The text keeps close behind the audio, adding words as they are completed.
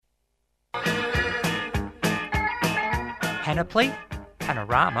panoply,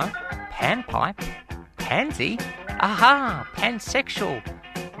 panorama, panpipe, pansy, aha, pansexual,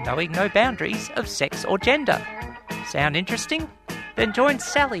 knowing no boundaries of sex or gender. Sound interesting? Then join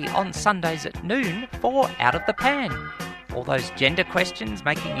Sally on Sundays at noon for Out of the Pan. All those gender questions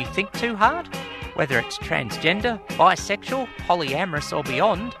making you think too hard? Whether it's transgender, bisexual, polyamorous or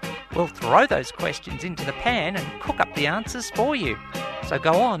beyond, we'll throw those questions into the pan and cook up the answers for you. So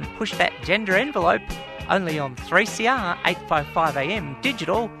go on, push that gender envelope, only on 3CR 855am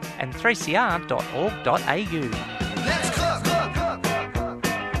digital and 3cr.org.au. Let's cook.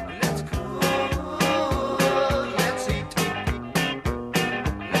 Let's cook. Let's eat.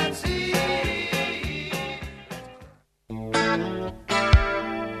 Let's eat.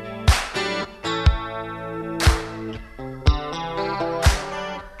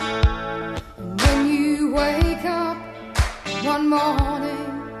 When you wake up one morning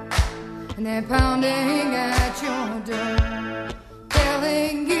and they're pounding at your door,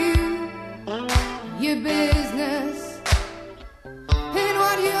 telling you your business and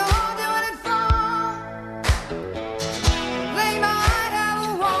what you're doing it for. They might have a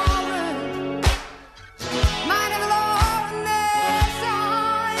warrant, might have a law on their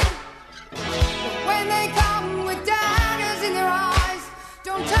side, but when they come with daggers in their eyes,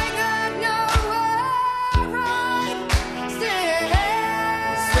 don't take that nowhere right.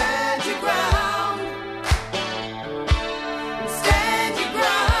 Stand your ground. Stand your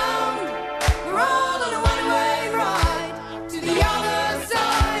ground. We're all on a one-way ride to the other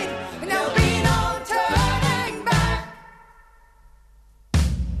side, and there'll be no turning back.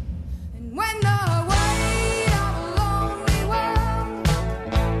 And when the weight of a lonely world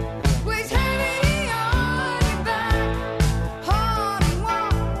weighs heavy on your back, hard and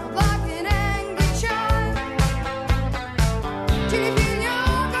wild like an angry child, till you feel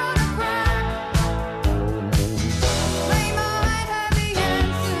you're gonna crack, they might have the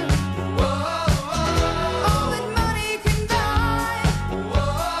answer. All that money can buy.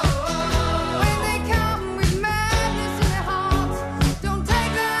 When they come with madness in their hearts, don't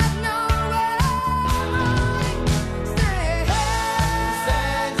take that nowhere right. Stand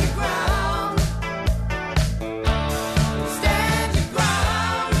your ground. Stand your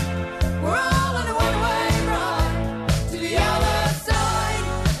ground. We're all on a one-way ride to the other side,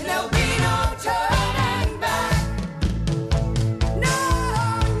 and there'll be no turning back. No,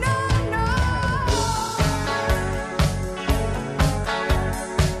 no, no.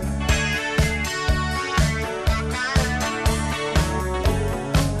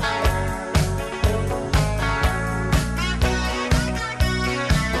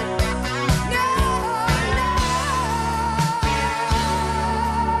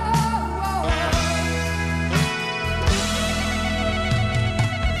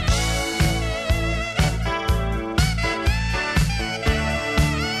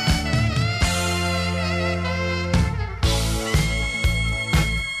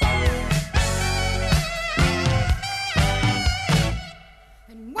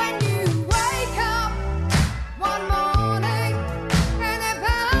 And when you wake up one morning and they're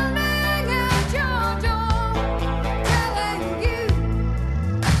pounding at your door, telling you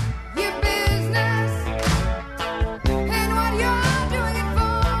your business and what you're doing it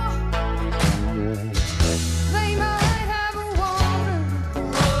for, they might have a warrant,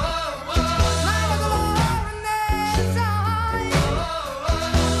 might have a law on their side.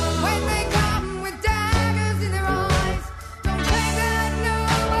 When they come with daggers in their eyes, don't take that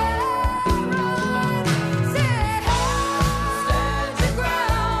nowhere right. Stand your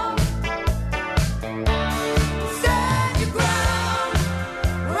ground. Stand your ground.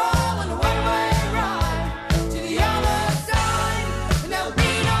 We're all on a one-way ride to the other side, and there'll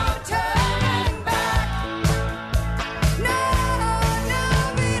be no turning back. No, no,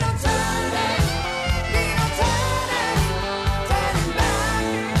 be no turning, be no turning back.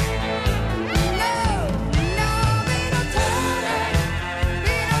 No, no, be no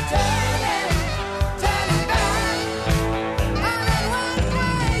turning, turning back. On that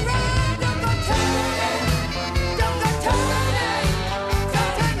one-way ride, don't go turning, don't go turning back.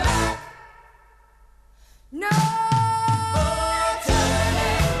 No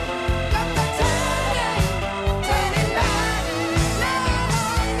turning, don't go turning back. No,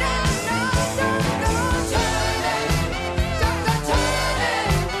 no, no, don't go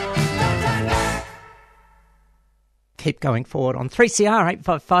turning, don't turn back. Keep going forward on 3CR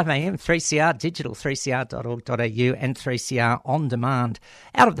 855am, 3CR digital, 3cr.org.au and 3CR on demand.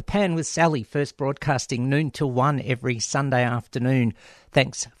 Out of the Pan with Sally, first broadcasting noon till 1 every Sunday afternoon.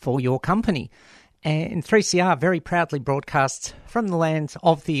 Thanks for your company. And 3CR very proudly broadcasts from the lands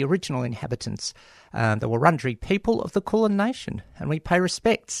of the original inhabitants, the Wurundjeri people of the Kulin Nation, and we pay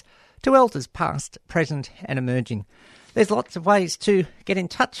respects to elders past, present and emerging. There's lots of ways to get in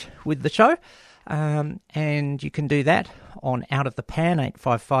touch with the show, and you can do that on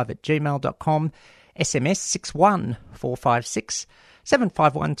outofthepan855@gmail.com, SMS 61456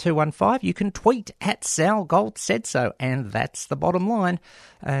 751215. You can tweet at Sal Gold Said So, and that's the bottom line.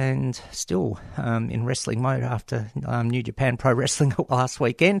 And still in wrestling mode after New Japan Pro Wrestling last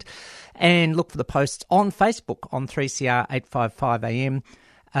weekend. And look for the posts on Facebook on 3CR 855 AM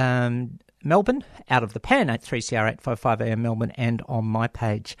Melbourne, Out of the Pan at 3CR 855 AM Melbourne, and on my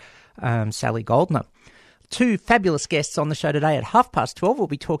page, Sally Goldner. Two fabulous guests on the show today at 12:30. We'll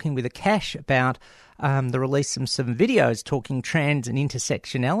be talking with Akash about the release of some videos talking trans and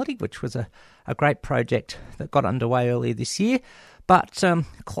intersectionality, which was a great project that got underway earlier this year. But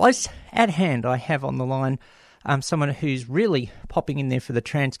close at hand, I have on the line someone who's really popping in there for the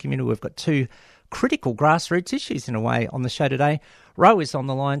trans community. We've got two critical grassroots issues in a way on the show today. Ro is on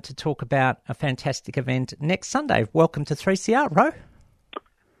the line to talk about a fantastic event next Sunday. Welcome to 3CR, Ro.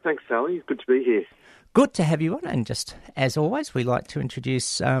 Thanks, Sally. Good to be here. Good to have you on, and just as always, we like to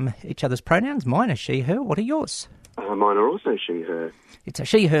introduce each other's pronouns. Mine are she, her. What are yours? Mine are also she, her. It's a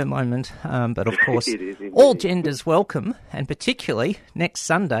she, her moment, but of course, It is indeed. all genders welcome, and particularly next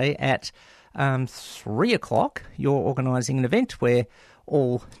Sunday at 3 o'clock, you're organising an event where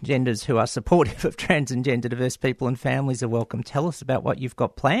all genders who are supportive of trans and gender diverse people and families are welcome. Tell us about what you've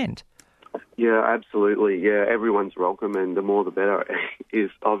got planned. Yeah, absolutely. Yeah, everyone's welcome, and the more the better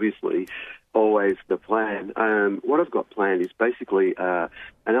is obviously always the plan. What I've got planned is basically an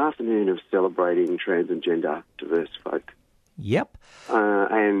afternoon of celebrating trans and gender diverse folk. Yep.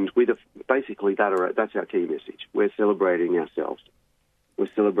 And basically that's our key message. We're celebrating ourselves. We're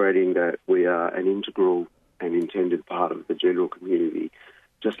celebrating that we are an integral and intended part of the general community,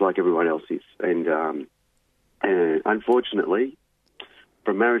 just like everyone else is. And unfortunately,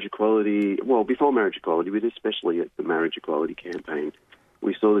 from marriage equality, well, before marriage equality, but especially at the marriage equality campaign,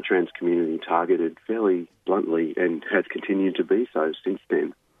 we saw the trans community targeted fairly bluntly and has continued to be so since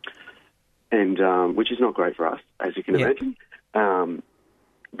then, and which is not great for us, as you can imagine.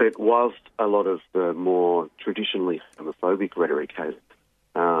 But whilst a lot of the more traditionally homophobic rhetoric has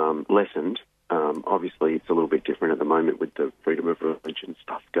lessened, obviously it's a little bit different at the moment with the freedom of religion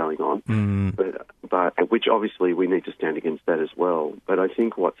stuff going on, but which obviously we need to stand against that as well. But I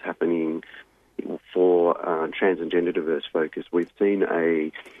think what's happening for trans and gender diverse folk is we've seen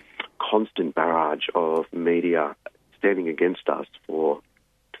a constant barrage of media standing against us for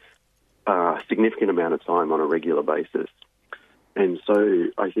a significant amount of time on a regular basis. And so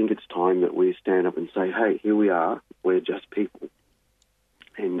I think it's time that we stand up and say, hey, here we are, we're just people.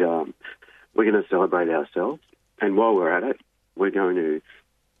 And we're going to celebrate ourselves. And while we're at it, we're going to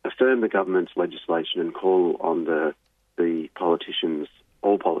affirm the government's legislation and call on the politicians,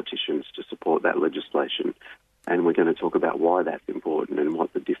 all politicians, to support that legislation. And we're going to talk about why that's important and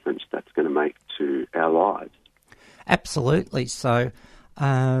what the difference that's going to make to our lives. Absolutely. So,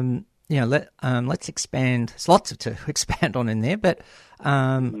 let's expand. There's lots to expand on in there, but we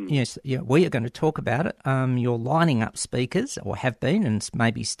are going to talk about it. You're lining up speakers, or have been, and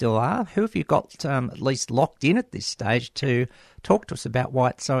maybe still are. Who have you got at least locked in at this stage to talk to us about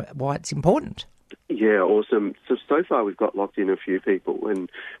why it's important? Yeah, awesome. So far we've got locked in a few people, and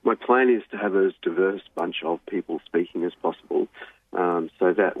my plan is to have as diverse bunch of people speaking as possible.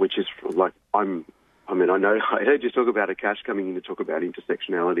 So that, which is like, I know I heard you talk about Akash coming in to talk about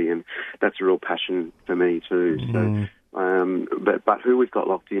intersectionality, and that's a real passion for me too. So, but who we've got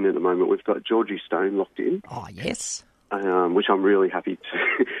locked in at the moment, we've got Georgie Stone locked in. Oh yes, which I'm really happy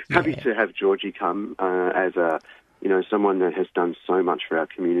to have Georgie come as someone that has done so much for our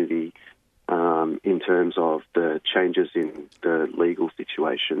community. In terms of the changes in the legal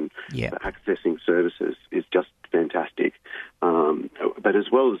situation, accessing services is just fantastic. But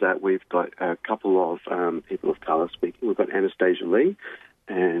as well as that, we've got a couple of people of colour speaking. We've got Anastasia Lee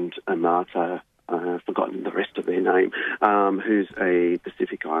and Amata, I've forgotten the rest of their name, who's a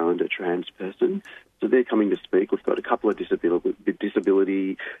Pacific Islander trans person. So they're coming to speak. We've got a couple of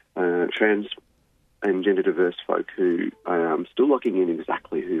disability trans and gender diverse folk who still locking in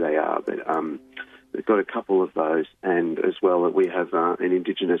exactly who they are, but we've got a couple of those, and as well we have an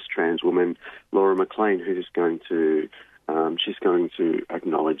Indigenous trans woman, Laura McLean, who's going to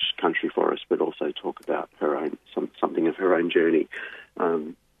acknowledge country for us, but also talk about her own something of her own journey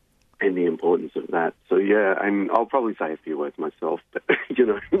and the importance of that. So yeah, and I'll probably say a few words myself, but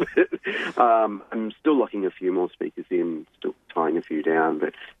I'm still locking a few more speakers in, still tying a few down,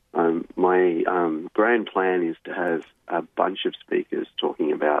 but My grand plan is to have a bunch of speakers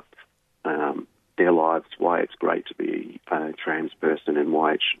talking about their lives, why it's great to be a trans person and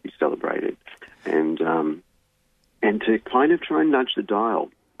why it should be celebrated, and to kind of try and nudge the dial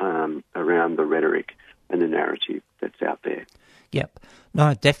around the rhetoric and the narrative that's out there. Yep.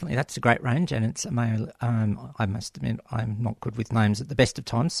 No, definitely. That's a great range, and it's I must admit, I'm not good with names at the best of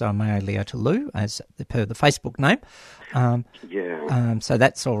times, so Mayo Leota Lou, as per the Facebook name. So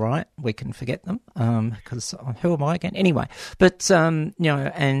that's all right. We can forget them, because who am I again? Anyway, but,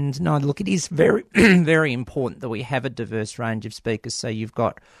 and no, look, it is very, very important that we have a diverse range of speakers, so you've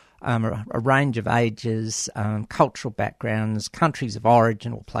got a range of ages, cultural backgrounds, countries of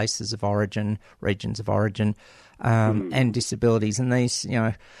origin or places of origin, regions of origin, and disabilities. And these,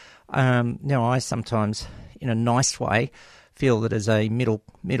 I sometimes, in a nice way, feel that as a middle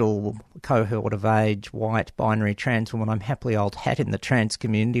cohort of age, white, binary, trans woman, I'm happily old hat in the trans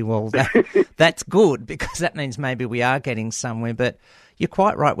community. Well, that's good, because that means maybe we are getting somewhere. But you're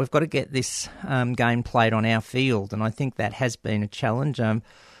quite right. We've got to get this game played on our field, and I think that has been a challenge.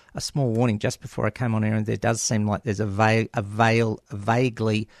 A small warning just before I came on air, and there does seem like there's a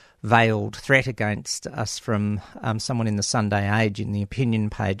vaguely veiled threat against us from someone in the Sunday Age in the opinion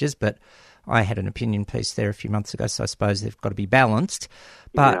pages, but I had an opinion piece there a few months ago, so I suppose they've got to be balanced.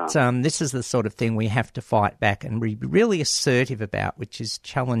 But this is the sort of thing we have to fight back and be really assertive about, which is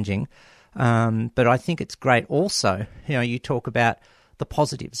challenging. But I think it's great also, you talk about the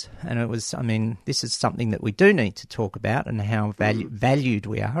positives, and this is something that we do need to talk about, and how valued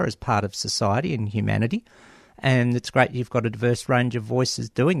we are as part of society and humanity. And it's great you've got a diverse range of voices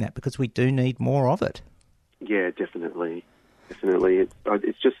doing that, because we do need more of it. Yeah, definitely.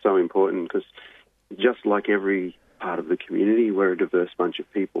 It's just so important, because just like every part of the community, we're a diverse bunch of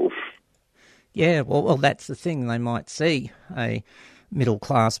people. Yeah, well, that's the thing. They might see a middle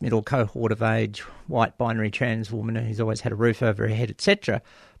cohort of age, white, binary, trans woman who's always had a roof over her head, etc.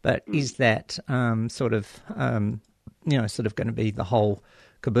 But is that sort of going to be the whole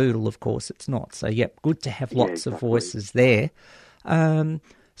caboodle? Of course it's not. So, yep, good to have lots of voices there.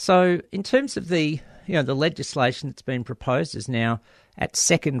 So in terms of the legislation that's been proposed is now at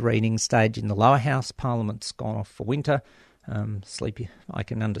second reading stage in the lower house. Parliament's gone off for winter. Sleepy, I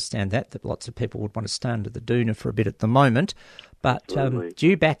can understand that lots of people would want to stay under the doona for a bit at the moment. But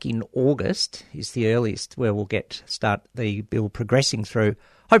due back in August is the earliest where we'll start the bill progressing through,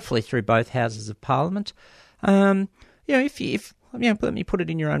 hopefully through both houses of Parliament. Let me put it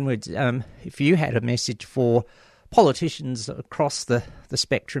in your own words. If you had a message for politicians across the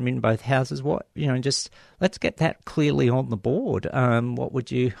spectrum in both houses, let's get that clearly on the board. What would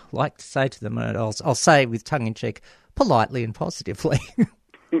you like to say to them? I'll say with tongue in cheek, politely and positively.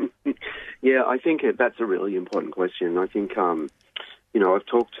 Yeah, I think that's a really important question. I think, I've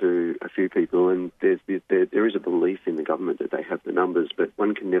talked to a few people, and there is a belief in the government that they have the numbers, but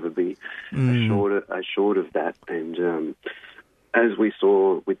one can never be assured of that. And as we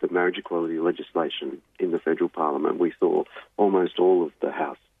saw with the marriage equality legislation in the federal parliament, we saw almost all of the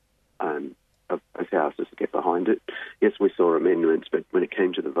House of houses get behind it. Yes, we saw amendments, but when it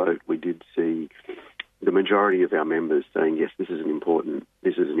came to the vote, we did see the majority of our members saying, yes, this is an important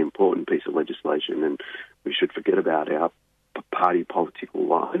piece of legislation, and we should forget about our party political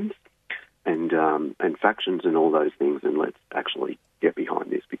lines and factions and all those things, and let's actually get behind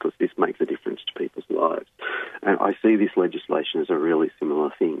this, because this makes a difference to people's lives. And I see this legislation as a really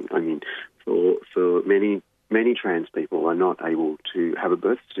similar thing. I mean, for many trans people are not able to have a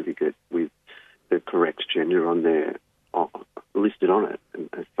birth certificate with the correct gender on there, listed on it, and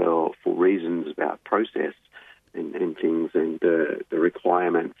for reasons about process and things, and the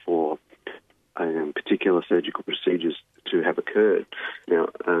requirement for particular surgical procedures to have occurred. Now,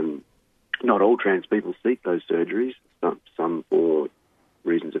 not all trans people seek those surgeries, some for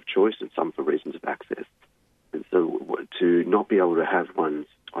reasons of choice and some for reasons of access. And so to not be able to have one's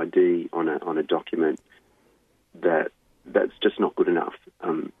ID on a document, that's just not good enough.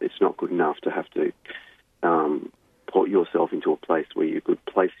 It's not good enough to have to put yourself into a place where you could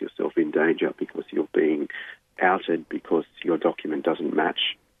place yourself in danger because you're being outed because your document doesn't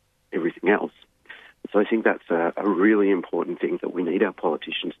match everything else. So I think that's a really important thing that we need our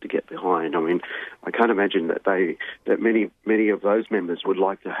politicians to get behind. I mean, I can't imagine that many of those members would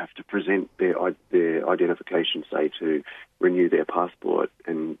like to have to present their identification, say, to renew their passport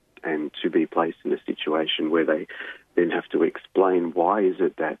and to be placed in a situation where they then have to explain why is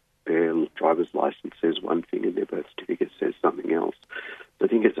it that their driver's license says one thing and their birth certificate says something else. So I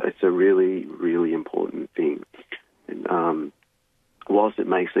think it's a really, really important thing. And whilst it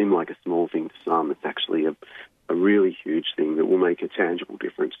may seem like a small thing to some, it's actually a a really huge thing that will make a tangible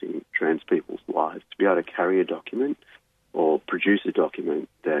difference in trans people's lives. To be able to carry a document or produce a document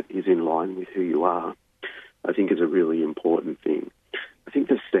that is in line with who you are, I think is a really important thing. I think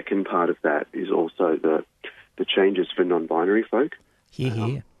the second part of that is also the changes for non-binary folk.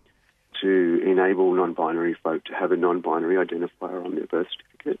 Here. To enable non-binary folk to have a non-binary identifier on their birth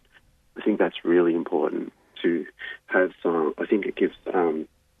certificate. I think that's really important to have some. I think it gives some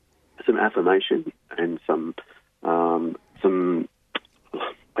affirmation and some, I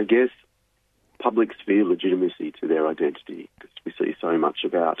guess, public sphere legitimacy to their identity, because we've seen so much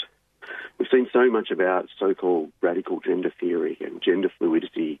about so-called radical gender theory and gender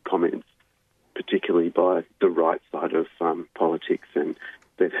fluidity comments, particularly by the right side of politics, and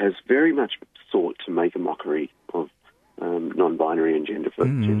that has very much sought to make a mockery of non-binary and gender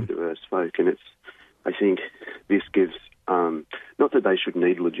diverse folk. And I think this gives, not that they should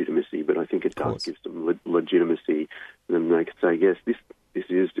need legitimacy, but I think it does give some legitimacy. And they can say, yes, this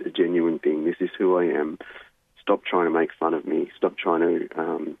is a genuine thing. This is who I am. Stop trying to make fun of me. Stop trying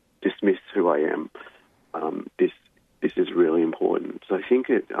to dismiss who I am. This is really important. So I think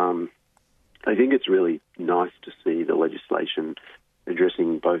it's really nice to see the legislation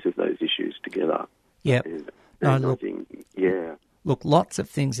addressing both of those issues together. Yep. Look, lots of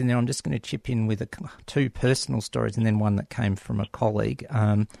things in there. I'm just going to chip in with two personal stories and then one that came from a colleague.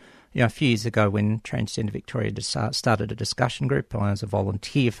 A few years ago when Transgender Victoria started a discussion group, I was a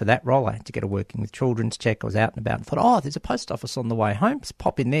volunteer for that role. I had to get a Working with Children's check. I was out and about and thought, there's a post office on the way home. Just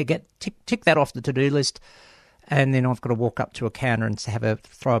pop in there, tick that off the to-do list, and then I've got to walk up to a counter and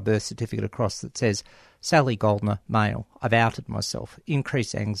throw a birth certificate across that says, Sally Goldner, male. I've outed myself.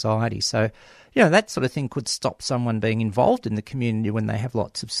 Increased anxiety. So, that sort of thing could stop someone being involved in the community when they have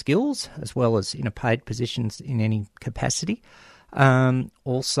lots of skills, as well as paid positions in any capacity.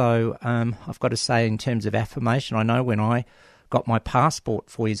 Also, I've got to say, in terms of affirmation, I know when I got my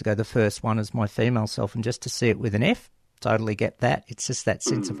passport 4 years ago, the first one as my female self, and just to see it with an F, totally get that. It's just that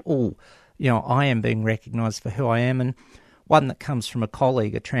sense of, I am being recognised for who I am. And one that comes from a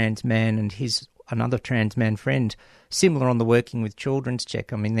colleague, a trans man, and another trans man friend, similar on the Working with Children's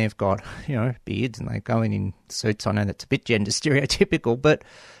check. I mean, they've got, beards and they go in suits. I know that's a bit gender stereotypical, but,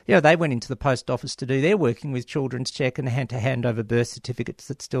 they went into the post office to do their Working with Children's check and had to hand over birth certificates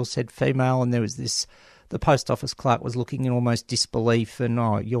that still said female, and there was the post office clerk was looking in almost disbelief and,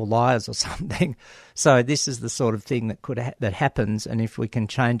 you're liars or something. So this is the sort of thing that happens, and if we can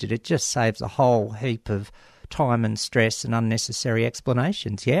change it, it just saves a whole heap of time and stress and unnecessary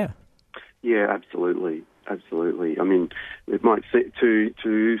explanations, Yeah, absolutely. I mean, it might seem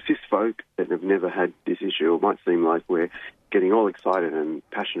to cis folk that have never had this issue, it might seem like we're getting all excited and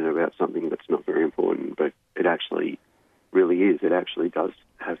passionate about something that's not very important, but it actually really is. It actually does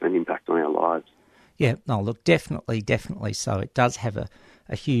have an impact on our lives. Yeah, no, look, definitely so. It does have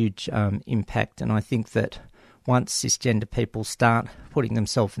a huge impact, and I think that once cisgender people start putting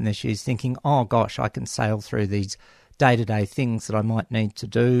themselves in their shoes, thinking, oh gosh, I can sail through these day-to-day things that I might need to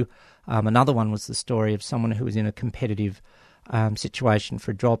do. Another one was the story of someone who was in a competitive situation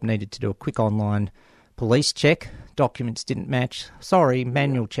for a job, needed to do a quick online police check. Documents didn't match. Sorry,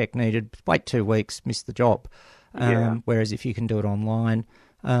 manual check needed. Wait 2 weeks, missed the job. Whereas if you can do it online,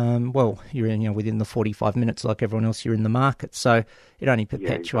 you're in, within the 45 minutes like everyone else, you're in the market. So it only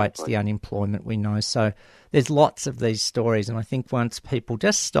perpetuates the unemployment we know. So there's lots of these stories, and I think once people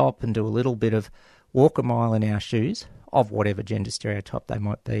just stop and do a little bit of walk a mile in our shoes of whatever gender stereotype they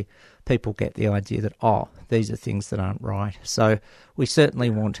might be, people get the idea that, these are things that aren't right. So we certainly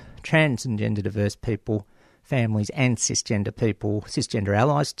want trans and gender diverse people, families and cisgender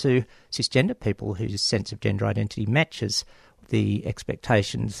allies to cisgender people whose sense of gender identity matches the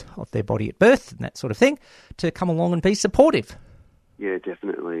expectations of their body at birth and that sort of thing, to come along and be supportive. Yeah,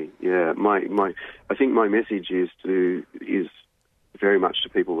 definitely. Yeah, I think my message is very much to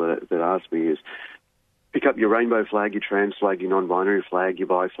people that ask me is, pick up your rainbow flag, your trans flag, your non-binary flag, your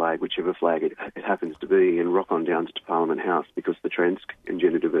bi flag, whichever flag it happens to be, and rock on down to Parliament House, because the trans and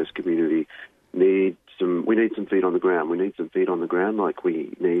gender diverse community need some feet on the ground. We need some feet on the ground like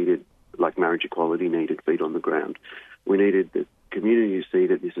marriage equality needed feet on the ground. We needed the community to see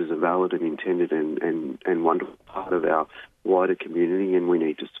that this is a valid and intended and wonderful part of our wider community, and we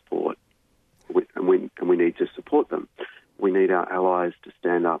need to support. And we need to support them. We need our allies to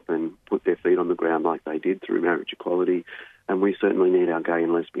stand up and put their feet on the ground like they did through marriage equality, and we certainly need our gay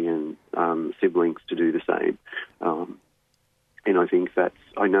and lesbian siblings to do the same. And I think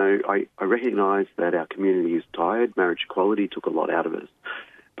I recognise that our community is tired. Marriage equality took a lot out of us,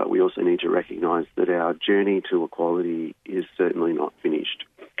 but we also need to recognise that our journey to equality is certainly not finished.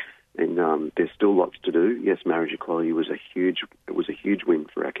 And there's still lots to do. Yes, marriage equality was a huge win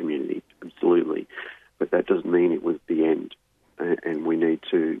for our community, absolutely. But that doesn't mean it was the end. And we need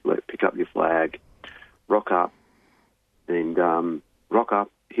to pick up your flag, rock up, and rock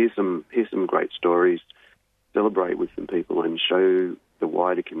up. Here's some great stories. Celebrate with some people and show the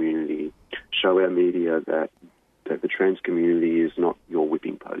wider community, show our media that the trans community is not your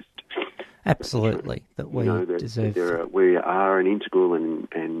whipping post. Absolutely, that we deserve. We are an integral and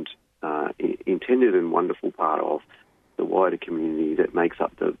intended and wonderful part of the wider community that makes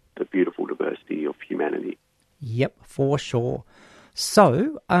up the beautiful diversity of humanity. Yep, for sure.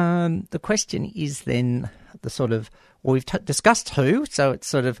 So the question is then the sort of, well, we've discussed who, so it's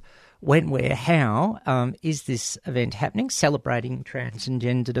sort of when, where, how is this event happening, celebrating trans and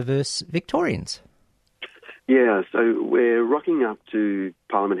gender diverse Victorians? Yeah, so we're rocking up to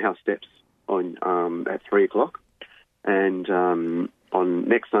Parliament House steps on at 3 o'clock, and on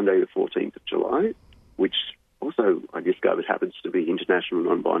next Sunday, the 14th of July, which also I discovered happens to be International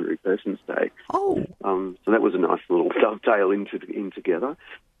Non-Binary Persons Day. Oh, so that was a nice little dovetail in together.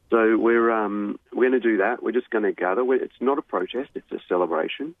 So we're going to do that. We're just going to gather. It's not a protest; it's a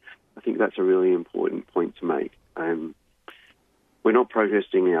celebration. I think that's a really important point to make. We're not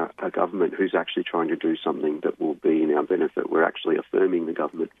protesting a government who's actually trying to do something that will be in our benefit. We're actually affirming the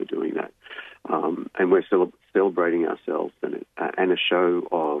government for doing that. And we're celebrating ourselves and a show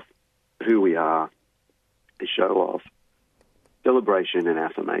of who we are, a show of celebration and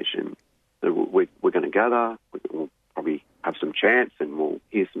affirmation. So we're going to gather, we'll probably have some chants and we'll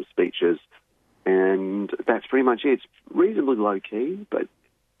hear some speeches. And that's pretty much it. It's reasonably low-key, but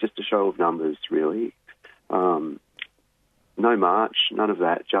just a show of numbers, really. No march, none of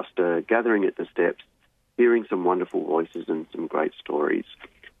that, just a gathering at the steps, hearing some wonderful voices and some great stories,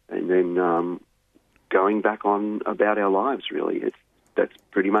 and then going back on about our lives, really. That's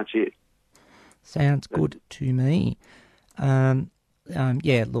pretty much it. Sounds good to me.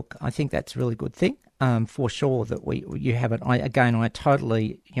 Yeah, look, I think that's a really good thing. For sure that you have it. I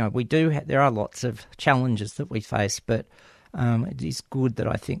totally, there are lots of challenges that we face, but it is good that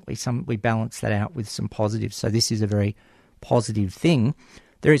I think we balance that out with some positives. So this is a very positive thing.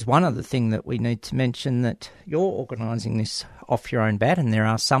 There is one other thing that we need to mention, that you're organising this off your own bat, and there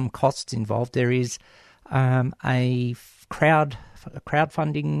are some costs involved. There is a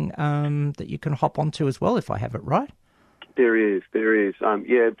crowdfunding that you can hop onto as well, if I have it right. There is.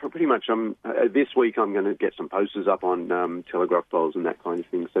 Yeah, pretty much. This week I'm going to get some posters up on telegraph poles and that kind of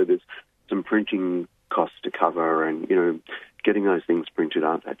thing. So there's some printing costs to cover, and getting those things printed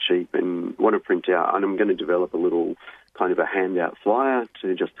aren't that cheap. And want to print out, and I'm going to develop a little kind of a handout flyer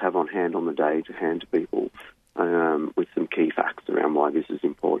to just have on hand on the day to hand to people with some key facts around why this is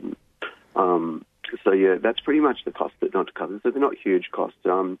important. So yeah, that's pretty much the cost that not to cover. So they're not huge costs.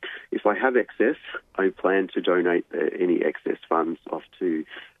 If I have excess, I plan to donate any excess funds off to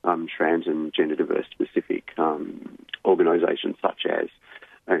trans and gender diverse specific organisations such as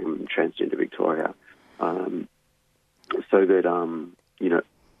Transgender Victoria, so that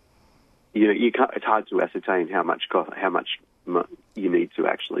you can't. It's hard to ascertain how much you need to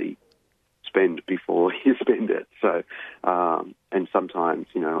actually spend before you spend it. So, and sometimes,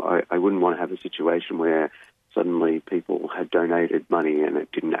 I wouldn't want to have a situation where suddenly people had donated money and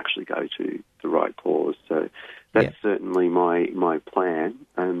it didn't actually go to the right cause. So that's certainly my plan.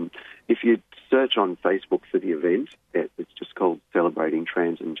 If you search on Facebook for the event, it's just called Celebrating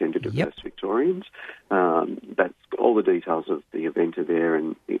Trans and Gender Diverse Victorians. That's all the details of the event are there,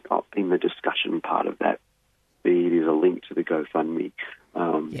 and in the discussion part of that feed is a link to the GoFundMe.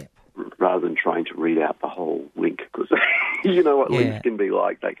 Rather than trying to read out the whole link, because you know what links can be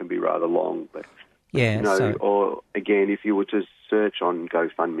like, they can be rather long. But or again, if you were to search on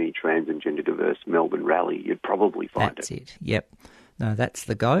GoFundMe Trans and Gender Diverse Melbourne Rally, you'd probably find That's it. Yep. No, that's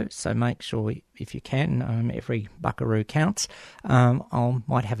the go. So make sure, if you can, every buckaroo counts. I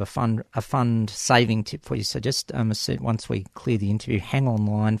might have a fund saving tip for you. So just once we clear the interview, hang on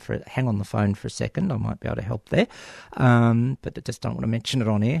the phone for a second. I might be able to help there, but I just don't want to mention it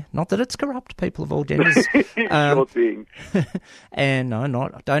on air. Not that it's corrupt, people of all genders. Sure thing. And no,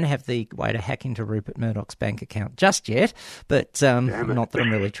 I don't have the way to hack into Rupert Murdoch's bank account just yet. But not that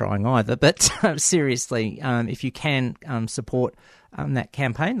I'm really trying either. But seriously, if you can support that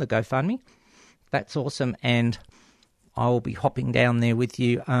campaign, the GoFundMe, that's awesome. And I will be hopping down there with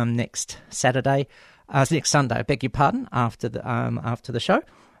you next Sunday, I beg your pardon, after the show.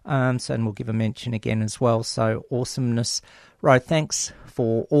 And we'll give a mention again as well. So awesomeness. Ro, thanks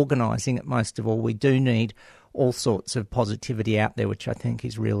for organising it most of all. We do need all sorts of positivity out there, which I think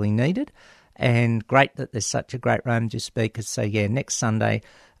is really needed. and great that there's such a great range of speakers. So, yeah, next Sunday,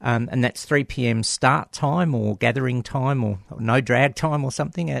 and that's 3 p.m. start time or gathering time or no drag time or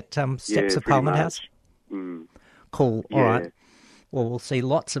something at Steps Yeah, of pretty Parliament much. House. Mm. Cool. Yeah. All right. Well, we'll see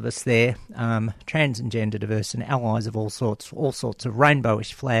lots of us there, trans and gender diverse and allies of all sorts of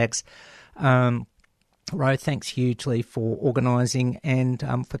rainbowish flags. Ro, thanks hugely for organising and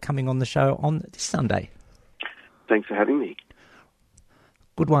for coming on the show on this Sunday. Thanks for having me.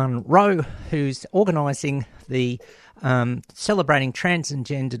 Good one. Ro, who's organising the celebrating trans and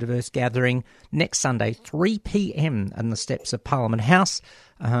gender diverse gathering next Sunday, 3 p.m. on the steps of Parliament House.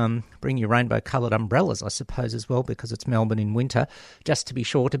 Bring your rainbow-coloured umbrellas, I suppose, as well, because it's Melbourne in winter, just to be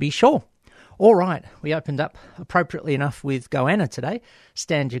sure. All right, we opened up appropriately enough with Goanna today.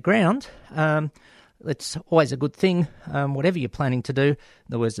 Stand your ground. It's always a good thing, whatever you're planning to do,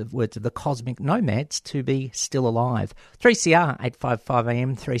 the words of the Cosmic Nomads, to be still alive. 3CR,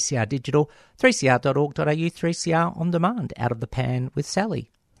 855am, 3CR Digital, 3cr.org.au, 3CR On Demand, Out of the Pan with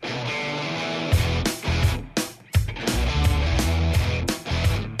Sally. I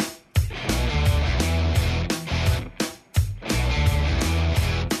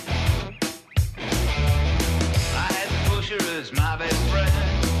had the pusher as my best friend.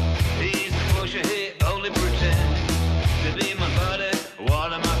 He's the pusher, he only pretends to be my buddy,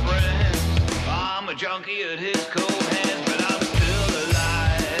 one of my friends. I'm a junkie at his cold hands, but I'm still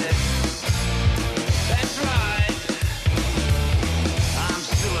alive. That's right, I'm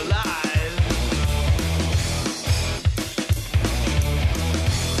still alive.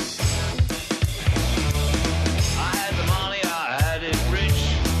 I had the money, I had it rich.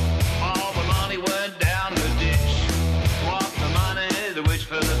 All the money went down the ditch. Walk the money, the witch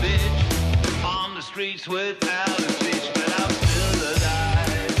for the bitch. On the streets without a stitch, but I'm still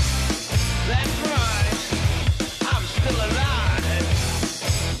alive. That's right, I'm still alive.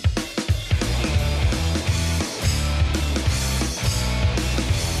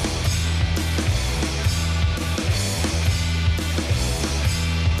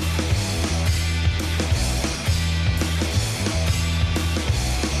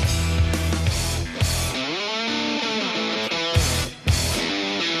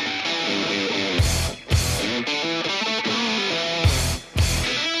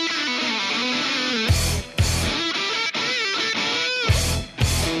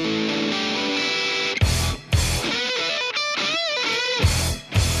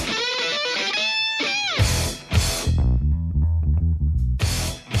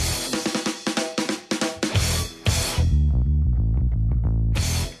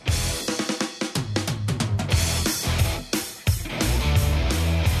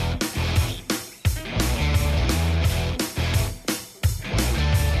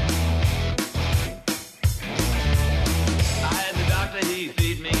 I had the doctor, he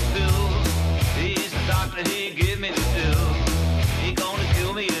feed me pills. He's the doctor, he give me the pills. He gonna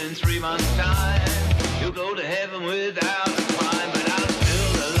kill me in 3 months' time. He'll go to heaven without a crime, but I'm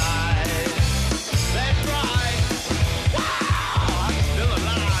still alive. That's right. Wow, I'm still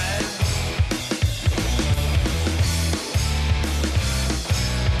alive.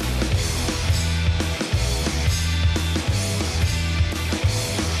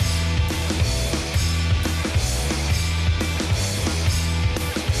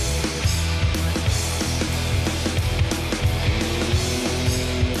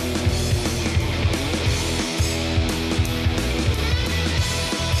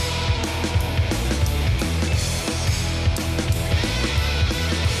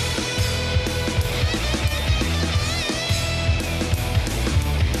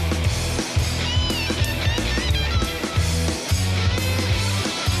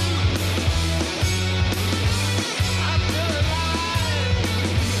 I'm still alive.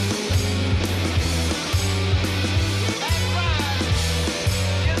 That's right.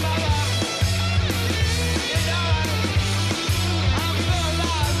 You know what? You know what? I'm still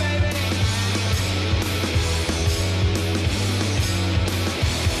alive, baby.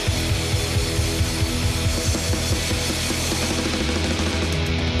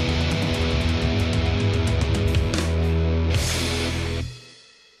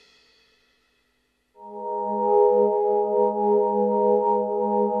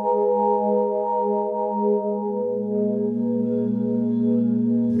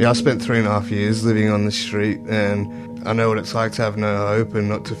 Yeah, I spent 3.5 years living on the street, and I know what it's like to have no hope and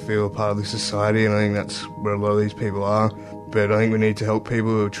not to feel part of the society, and I think that's where a lot of these people are. But I think we need to help people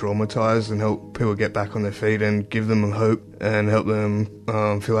who are traumatised and help people get back on their feet and give them hope and help them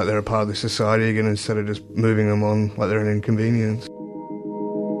feel like they're a part of the society again instead of just moving them on like they're an inconvenience.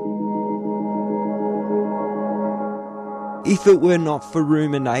 If it were not for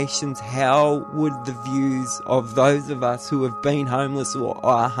ruminations, how would the views of those of us who have been homeless or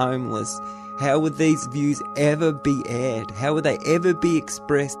are homeless, how would these views ever be aired? How would they ever be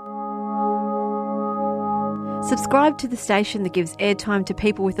expressed? Subscribe to the station that gives airtime to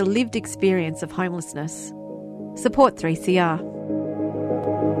people with a lived experience of homelessness. Support 3CR.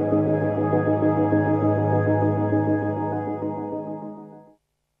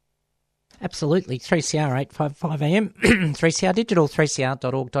 Absolutely. 3CR 855 AM, 3CR Digital,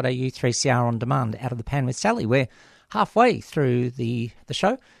 3cr.org.au, 3CR On Demand, Out of the Pan with Sally. We're halfway through the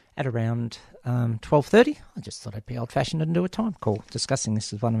show at around 12:30. I just thought I'd be old-fashioned and do a time call discussing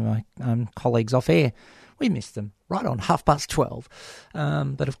this with one of my colleagues off air. We missed them right on 12:30.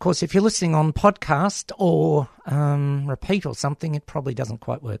 But, of course, if you're listening on podcast or repeat or something, it probably doesn't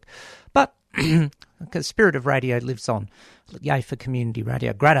quite work. But because spirit of radio lives on. Yay for community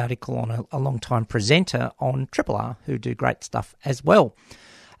radio. Great article on a long-time presenter on Triple R who do great stuff as well.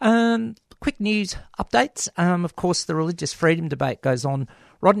 Quick news updates. Of course, the religious freedom debate goes on.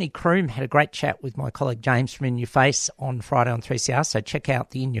 Rodney Croom had a great chat with my colleague James from In Your Face on Friday on 3CR, so check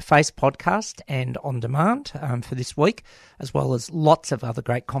out the In Your Face podcast and On Demand for this week, as well as lots of other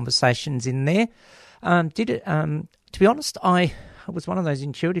great conversations in there. To be honest, it was one of those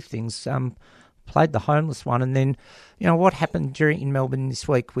intuitive things. Played the homeless one, and then, what happened in Melbourne this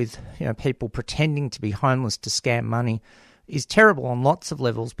week with, people pretending to be homeless to scam money is terrible on lots of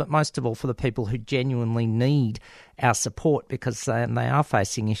levels, but most of all for the people who genuinely need our support because they are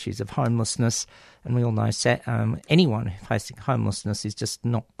facing issues of homelessness, and we all know anyone facing homelessness is just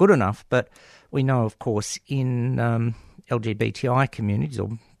not good enough. But we know, of course, in LGBTI communities,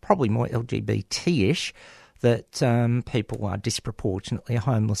 or probably more LGBT-ish, that people are disproportionately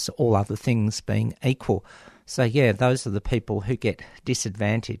homeless, all other things being equal. So, yeah, those are the people who get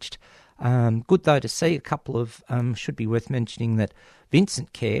disadvantaged. Good, though, to see a couple of, should be worth mentioning that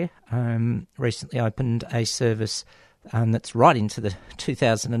Vincent Care recently opened a service that's right into the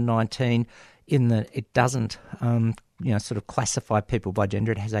 2019 in that it doesn't, sort of classify people by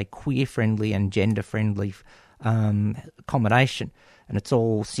gender. It has a queer-friendly and gender-friendly accommodation, and it's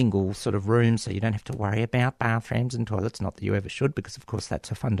all single sort of rooms, so you don't have to worry about bathrooms and toilets. Not that you ever should, because of course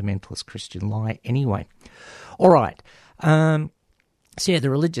that's a fundamentalist Christian lie anyway. All right. So yeah, the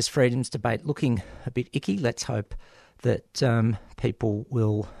religious freedoms debate looking a bit icky. Let's hope that people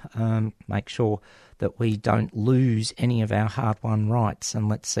will make sure that we don't lose any of our hard-won rights, and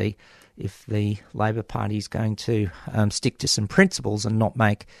let's see if the Labor Party is going to stick to some principles and not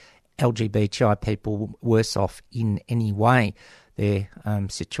make LGBTI people worse off in any way. Their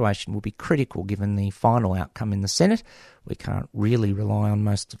situation will be critical given the final outcome in the Senate. We can't really rely on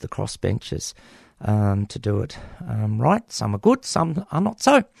most of the crossbenchers to do it right. Some are good, some are not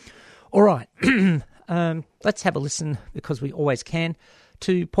so. All right, let's have a listen, because we always can,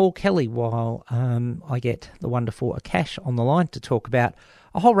 to Paul Kelly while I get the wonderful Akash on the line to talk about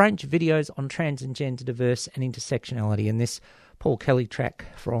a whole range of videos on trans and gender diverse and intersectionality. And this Paul Kelly track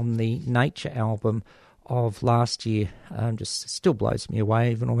from the Nature album of last year just still blows me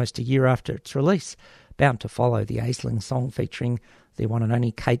away, even almost a year after its release. Bound to Follow, the Aisling song featuring the one and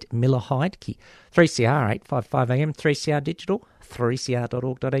only Kate Miller-Heidke. 3CR 855 AM, 3CR Digital,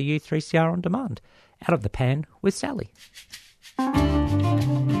 3cr.org.au, 3CR On Demand. Out of the Pan with Sally.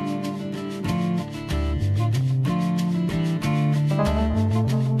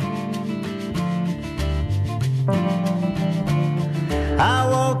 I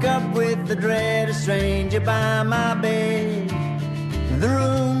woke up with the dread of a stranger by my bed. The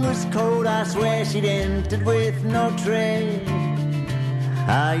room was cold, I swear she'd entered with no tread.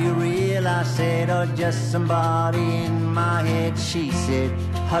 Are you real, I said, or just somebody in my head? She said,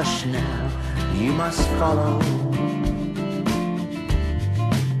 hush now, you must follow.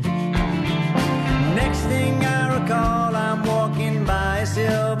 Next thing I recall, I'm walking by a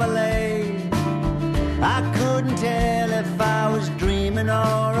Silver Lake. I couldn't tell if I was dreaming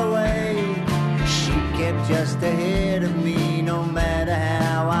or awake. She kept just ahead of me, no matter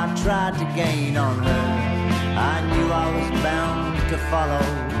how I tried to gain on her. I knew I was bound to follow.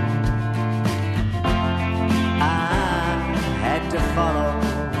 I had to follow.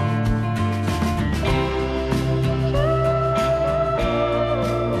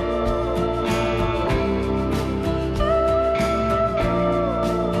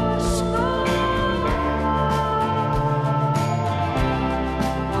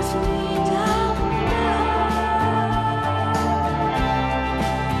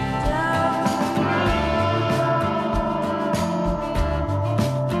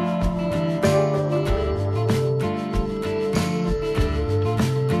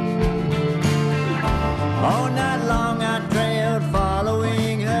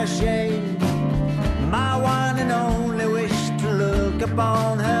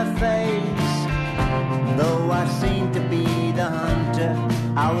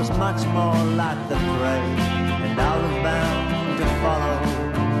 I was much more like the prey, and I was bound to follow.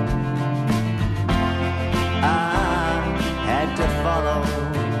 I had to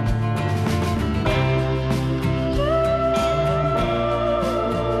follow.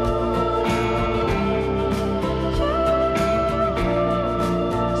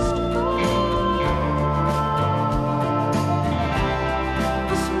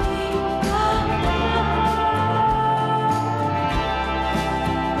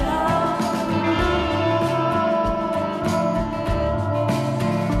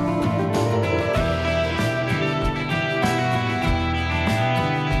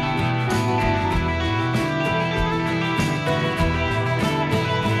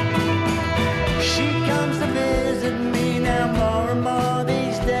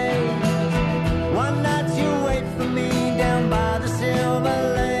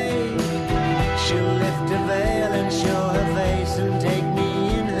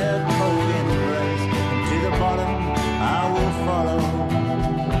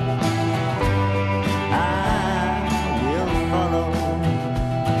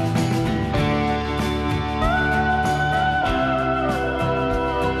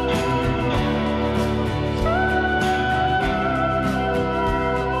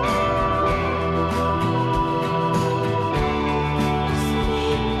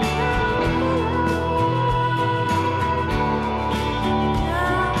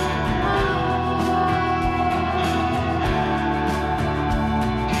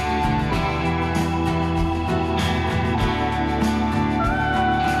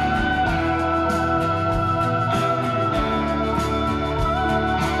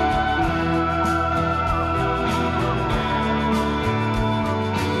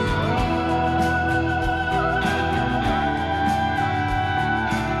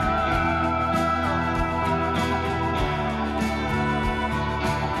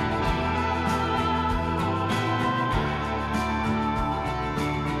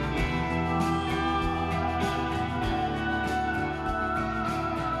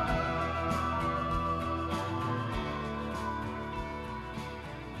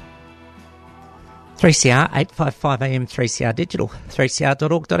 Three CR 855 AM 3CR digital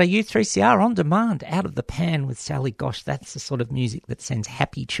 3cr.org.au 3CR on demand. Out of the Pan with Sally. Gosh, that's the sort of music that sends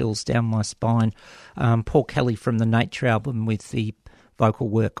happy chills down my spine. Paul Kelly from the Nature album with the vocal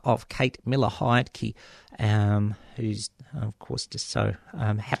work of Kate Miller-Heidke, who's of course just so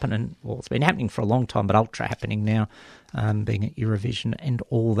happening. Well, it's been happening for a long time, but ultra happening now, being at Eurovision and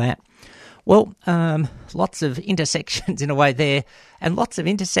all that. Well, lots of intersections in a way there, and lots of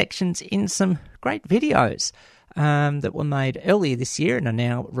intersections in some great videos that were made earlier this year and are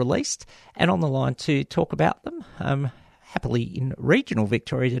now released. And on the line to talk about them, happily in regional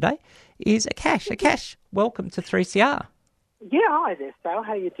Victoria today, is Akash. Akash, welcome to 3CR. Yeah, hi there, Sal.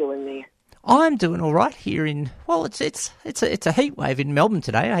 How you doing there? I'm doing all right here in, well, it's a heat wave in Melbourne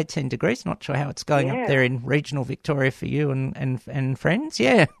today, 18 degrees. Not sure how it's going up there in regional Victoria for you and friends.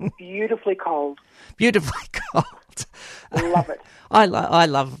 Yeah. Beautifully cold. Beautifully cold. Love it. I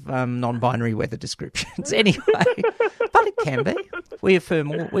love non-binary weather descriptions anyway, but it can be. We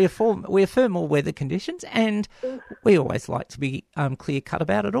affirm all weather conditions, and we always like to be clear cut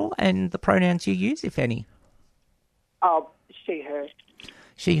about it all. And the pronouns you use, if any. Oh, she, her.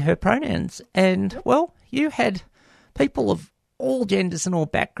 She, her pronouns. And, well, you had people of all genders and all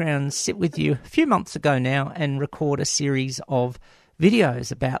backgrounds sit with you a few months ago now and record a series of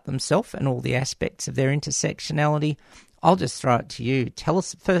videos about themselves and all the aspects of their intersectionality. I'll just throw it to you. Tell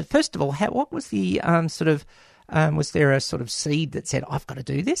us, first of all, what was the was there a sort of seed that said, I've got to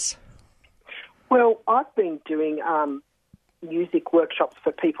do this? Well, I've been doing music workshops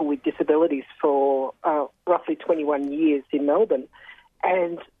for people with disabilities for roughly 21 years in Melbourne.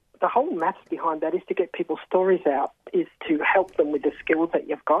 And the whole maths behind that is to get people's stories out, is to help them with the skills that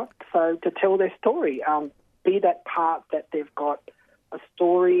you've got. So to tell their story, be that part that they've got a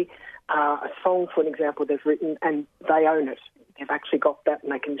story, a song, for an example, they've written and they own it. They've actually got that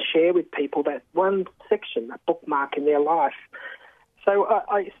and they can share with people that one section, a bookmark in their life. So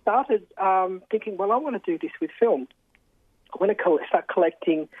I started thinking, well, I want to do this with film. I want to start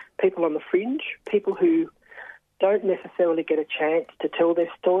collecting people on the fringe, people who don't necessarily get a chance to tell their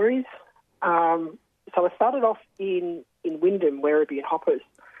stories. So I started off in Wyndham, Werribee and Hoppers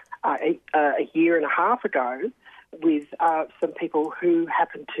a year and a half ago with some people who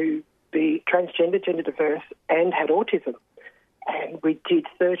happened to be transgender, gender diverse and had autism. And we did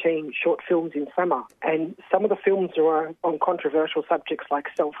 13 short films in summer. And some of the films were on controversial subjects like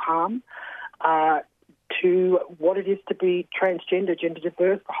self-harm, to what it is to be transgender, gender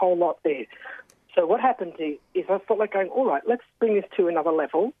diverse, a whole lot there. So what happened is I felt like going, all right, let's bring this to another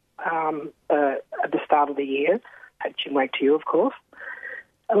level at the start of the year, at Jim Wake to You, of course,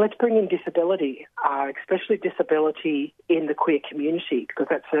 and let's bring in disability, especially disability in the queer community, because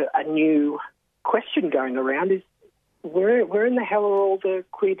that's a new question going around is where in the hell are all the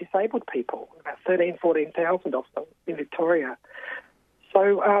queer disabled people? About 14,000 of them in Victoria.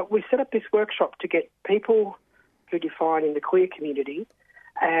 So we set up this workshop to get people who define in the queer community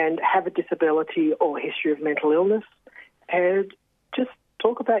and have a disability or history of mental illness and just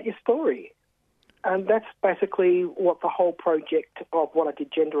talk about your story. And that's basically what the whole project of What I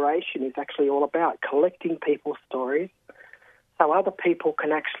Did Generation is actually all about, collecting people's stories so other people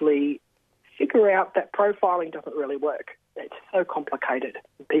can actually figure out that profiling doesn't really work. It's so complicated.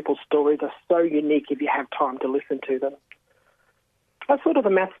 People's stories are so unique if you have time to listen to them. That's sort of the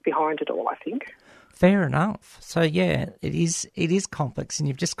maths behind it all, I think. Fair enough. So, yeah, it is complex, and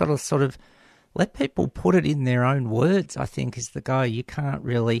you've just got to sort of let people put it in their own words, I think, is the go. You can't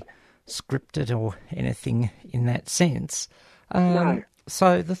really script it or anything in that sense. No.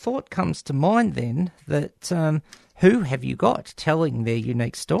 So the thought comes to mind then that who have you got telling their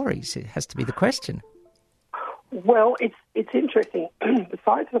unique stories? It has to be the question. Well, it's interesting.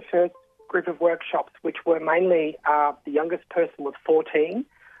 Besides the first group of workshops, which were mainly the youngest person was 14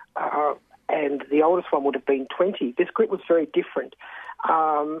 and the oldest one would have been 20, this group was very different.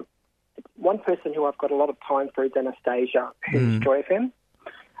 One person who I've got a lot of time for is Anastasia, who's Joy FM.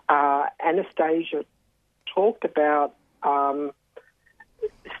 Anastasia talked about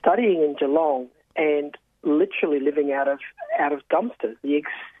studying in Geelong and literally living out of dumpsters, the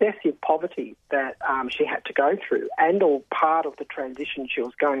excessive poverty that she had to go through, and all part of the transition she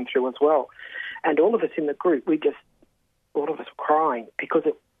was going through as well. And all of us in the group, all of us were crying because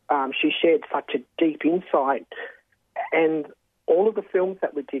she shared such a deep insight. And all of the films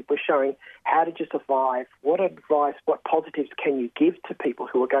that we did were showing how did you survive, what advice, what positives can you give to people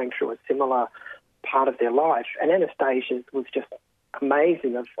who are going through a similar part of their life. And Anastasia was just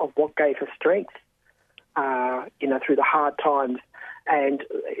amazing of what gave her strength, through the hard times and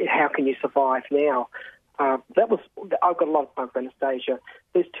how can you survive now. I've got a lot of time for Anastasia.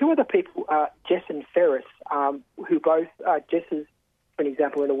 There's two other people, Jess and Ferris, who both, Jess is, for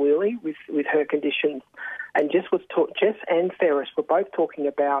example, in a wheelie with her conditions, and Jess and Ferris were both talking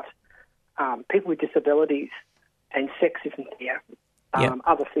about people with disabilities, and sex isn't there.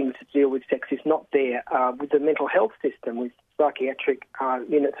 Other things to deal with sex is not there. With the mental health system, with psychiatric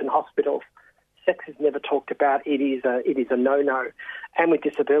units and hospitals, sex is never talked about. It is a no-no. And with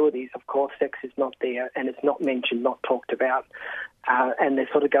disabilities, of course, sex is not there, and it's not mentioned, not talked about. And they're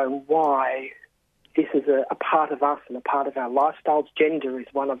sort of going, why? This is a part of us and a part of our lifestyles. Gender is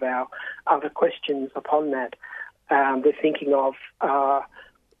one of our other questions upon that. They're thinking of a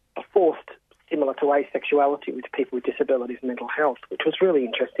forced, similar to asexuality with people with disabilities and mental health, which was really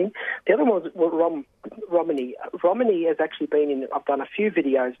interesting. The other one was Romany. Romany has actually been I've done a few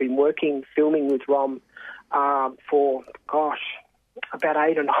videos, been filming with Rom for, about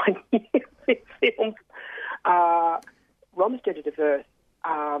 8 or 9 years in films. Rom's gender diverse,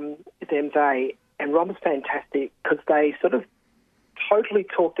 them, they, and Rom's fantastic because they sort of totally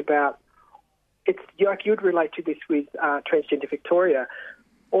talked about, it's like you'd relate to this with Transgender Victoria.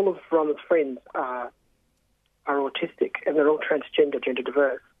 All of Rom's friends are autistic and they're all transgender, gender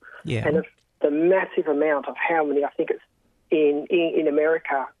diverse. Yeah. And the massive amount of how many, I think it's in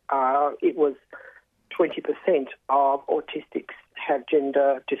America, it was 20% of autistics have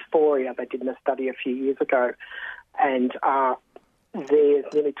gender dysphoria. They did a study a few years ago. And there's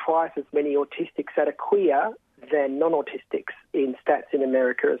nearly twice as many autistics that are queer than non-autistics in stats in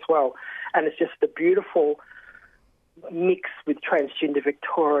America as well. And it's just the beautiful mix with Transgender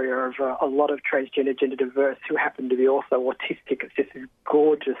Victoria of a lot of transgender, gender diverse who happen to be also autistic. It's just this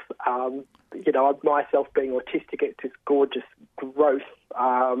gorgeous, myself being autistic, it's this gorgeous growth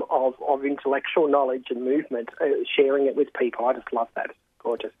of intellectual knowledge and movement, sharing it with people. I just love that. It's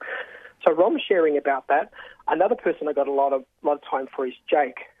gorgeous. So Rom's sharing about that. Another person I got a lot of time for is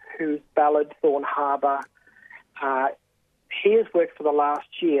Jake, who's Ballard, Thorn Harbour. He has worked for the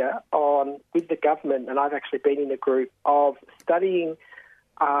last year with the government, and I've actually been in a group of studying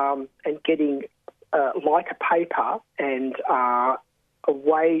and getting like a paper and a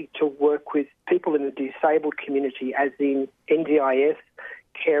way to work with people in the disabled community, as in NDIS,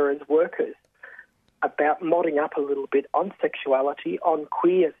 carers, workers, about modding up a little bit on sexuality, on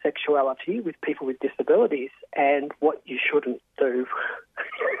queer sexuality with people with disabilities and what you shouldn't do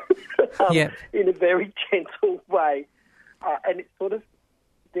in a very gentle way. And it's sort of,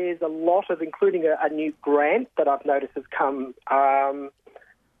 there's a lot of, including a new grant that I've noticed has come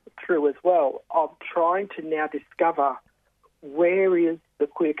through as well of trying to now discover where is the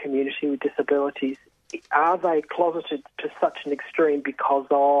queer community with disabilities. Are they closeted to such an extreme because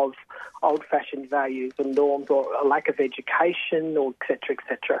of old-fashioned values and norms or a lack of education or et cetera, et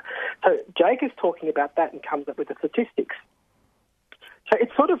cetera? So Jake is talking about that and comes up with the statistics. So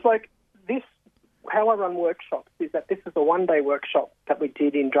it's sort of like this, how I run workshops is that this is a one-day workshop that we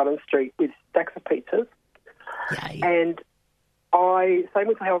did in Drummond Street with stacks of pizzas. Yay. And same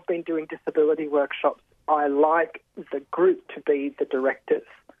with how I've been doing disability workshops, I like the group to be the directors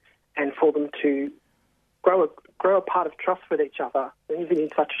and for them to grow a part of trust with each other, even in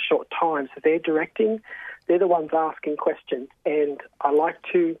such a short time. So they're directing, they're the ones asking questions, and I like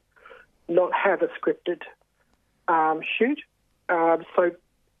to not have a scripted shoot. So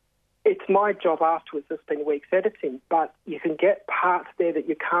it's my job afterwards to spend weeks editing, but you can get parts there that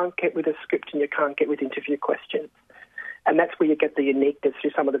you can't get with a script and you can't get with interview questions. And that's where you get the uniqueness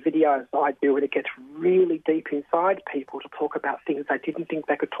through some of the videos I do, and it gets really deep inside people to talk about things they didn't think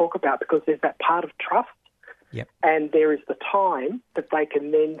they could talk about, because there's that part of trust. Yep. And there is the time that they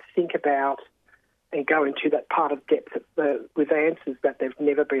can then think about and go into that part of depth with answers that they've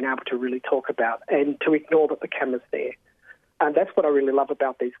never been able to really talk about, and to ignore that the camera's there. And that's what I really love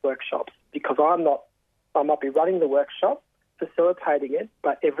about these workshops, because I might be running the workshop, facilitating it,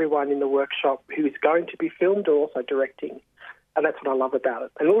 but everyone in the workshop who is going to be filmed are also directing. And that's what I love about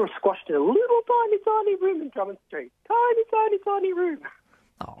it. And we're squashed in a little tiny, tiny room in Drummond Street. Tiny, tiny, tiny room.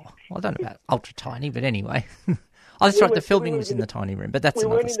 Oh, well, I don't know about ultra tiny, but anyway. That's right, the filming was in the tiny room, but that's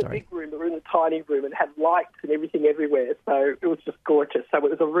another story. We weren't in the big room, we were in the tiny room and had lights and everything everywhere, so it was just gorgeous. So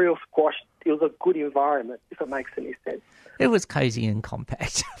it was a real squash, it was a good environment, if it makes any sense. It was cosy and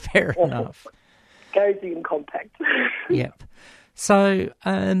compact, fair enough. Cozy and compact. Yep. So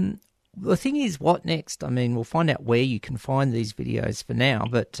the thing is, what next? I mean, we'll find out where you can find these videos for now,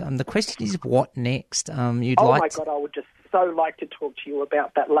 but the question is, what next? My God, I would just so like to talk to you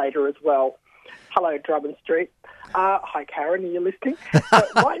about that later as well. Hello, Drummond Street. Hi, Karen, are you listening? So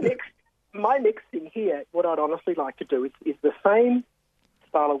my next thing here, what I'd honestly like to do is the same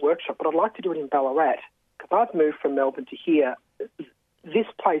style of workshop, but I'd like to do it in Ballarat, because I've moved from Melbourne to here. This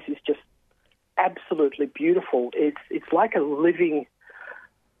place is just absolutely beautiful. It's like a living.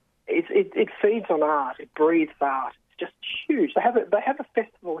 It feeds on art. It breathes art. It's just huge. They have a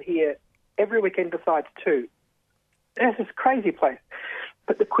festival here every weekend besides two. It's this crazy place.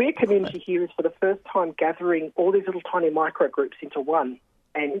 But the queer community here is for the first time gathering all these little tiny micro groups into one.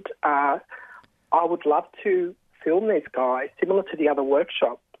 And I would love to film these guys, similar to the other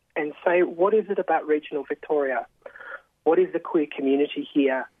workshop, and say, what is it about regional Victoria? What is the queer community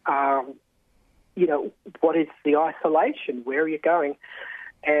here? What is the isolation? Where are you going?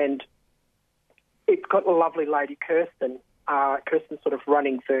 And it's got a lovely lady, Kirsten. Kirsten's sort of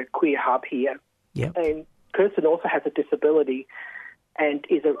running the queer hub here. Yep. And Kirsten also has a disability and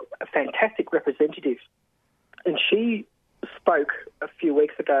is a fantastic representative. And she spoke a few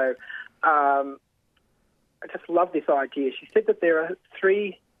weeks ago. I just love this idea. She said that there are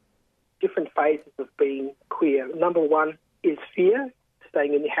 3 different phases of being queer. Number 1 is fear,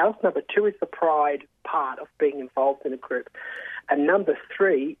 staying in your house. Number 2 is the pride part of being involved in a group. And number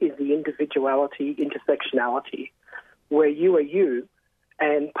 3 is the individuality, intersectionality, where you are you.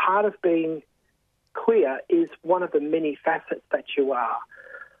 And part of being queer is one of the many facets that you are.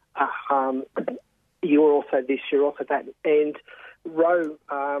 You're also this, you're also that. And Rowe,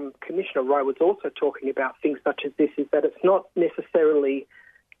 Commissioner Rowe was also talking about things such as this, is that it's not necessarily,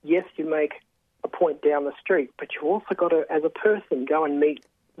 yes, you make a point down the street, but you also got to, as a person, go and meet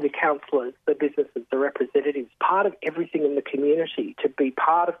the councillors, the businesses, the representatives, part of everything in the community, to be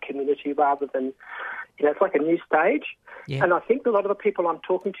part of community rather than, it's like a new stage. Yeah. And I think a lot of the people I'm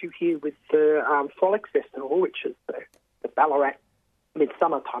talking to here with the Frolic Festival, which is the Ballarat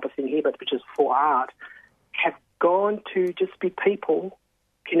Midsummer type of thing here, but which is for art, have gone to just be people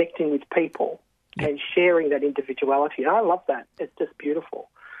connecting with people and sharing that individuality. And I love that. It's just beautiful.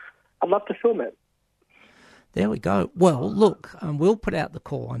 I'd love to film it. There we go. Well, look, we'll put out the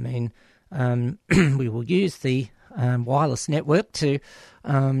call. I mean, we will use the wireless network to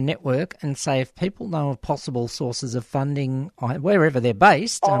network and say if people know of possible sources of funding wherever they're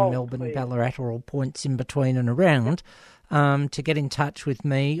based, Melbourne, please. Ballarat, or all points in between and around, to get in touch with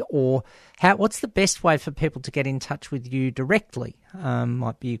me, or what's the best way for people to get in touch with you directly?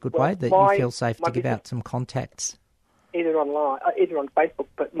 Might be a good way that you feel safe to give out some contacts. Either online, either on Facebook,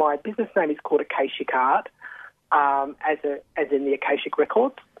 but my business name is called Akashic Art, as in the Akashic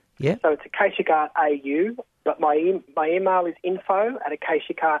Records. Yeah. So it's Akashic Art AU, but my email is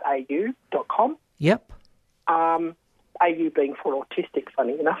info@akashicartau.com. Yep. AU being for autistic,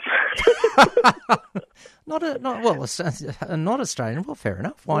 funny enough. Not Australian. Well, fair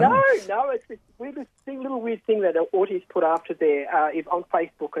enough. Why no, not? it's this little weird thing that Auties put after their on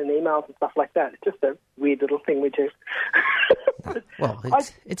Facebook and emails and stuff like that. It's just a weird little thing we do. Well,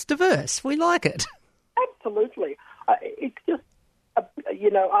 it's diverse. We like it. Absolutely. It's just,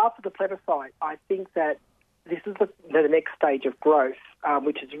 after the plebiscite, I think that this is the next stage of growth,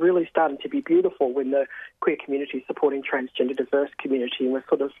 which is really starting to be beautiful when the queer community is supporting transgender diverse community, and we're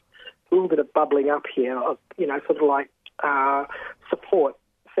sort of a little bit of bubbling up here, of, sort of like support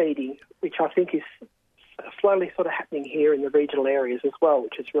feeding, which I think is slowly sort of happening here in the regional areas as well,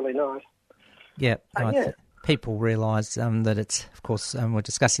 which is really nice. Yeah, people realise that it's, of course, we're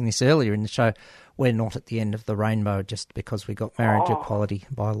discussing this earlier in the show, we're not at the end of the rainbow just because we got marriage equality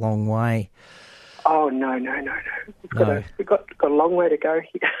by a long way. Oh, no. We've got a long way to go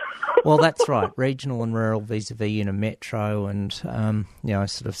here. Well, that's right. Regional and rural vis-a-vis in a metro, and,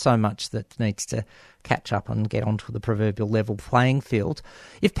 sort of so much that needs to catch up and get onto the proverbial level playing field.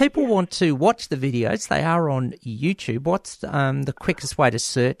 If people want to watch the videos, they are on YouTube. What's the quickest way to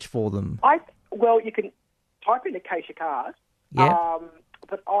search for them? You can type in Acacia Card. Yeah.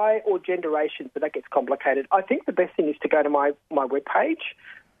 Or Generations, but that gets complicated. I think the best thing is to go to my webpage,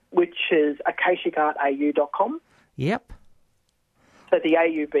 which is acaciacartau.com. Yep. So the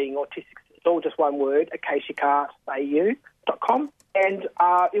AU being autistic, it's all just one word, acaciacartau.com. And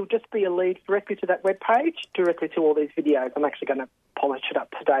it'll just be a lead directly to that webpage, directly to all these videos. I'm actually going to polish it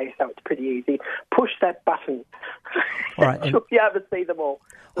up today, so it's pretty easy. Push that button. All right. You'll be able to see them all.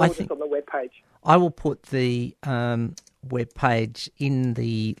 Just on the webpage. I will put the webpage in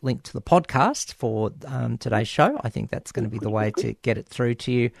the link to the podcast for today's show. I think that's going to be the way to get it through to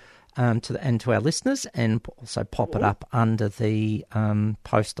you to our listeners, and also pop it up under the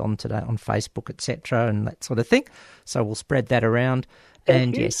post on today on Facebook, etc., and that sort of thing. So we'll spread that around.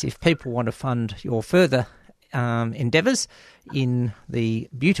 Thank you. Yes, if people want to fund your further endeavours in the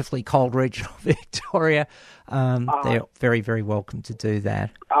beautifully cold region of Victoria, they're very, very welcome to do that.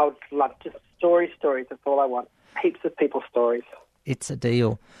 I would love just stories. That's all I want. Heaps of people's stories. It's a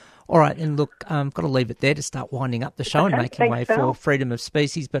deal. All right, and look, I've got to leave it there to start winding up the show and making way for freedom of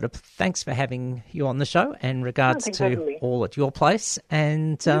species. But thanks for having you on the show, and regards to all at your place.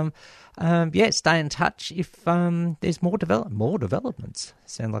 And stay in touch if there's more developments.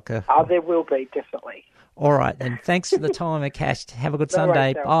 Sound like a... Oh, there will be, definitely. All right, then. Thanks for the time, Akash. Have a good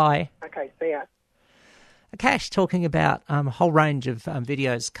Sunday. Bye. Okay, see ya. Akash talking about a whole range of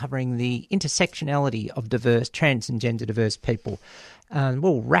videos covering the intersectionality of trans and gender diverse people.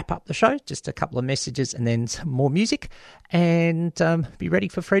 We'll wrap up the show, just a couple of messages and then some more music, and be ready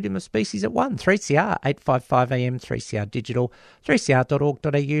for Freedom of Species at 1, 3CR, 855 AM, 3CR Digital,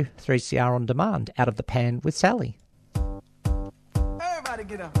 3cr.org.au, 3CR On Demand, Out of the Pan with Sally. Everybody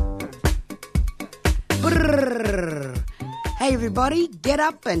get up. Brrr. Hey everybody, get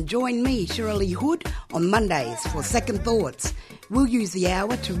up and join me, Shirley Hood, on Mondays for Second Thoughts. We'll use the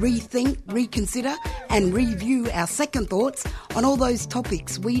hour to rethink, reconsider and review our second thoughts on all those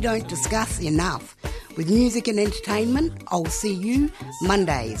topics we don't discuss enough. With music and entertainment, I'll see you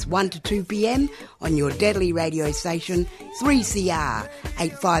Mondays 1 to 2 p.m. on your deadly radio station 3CR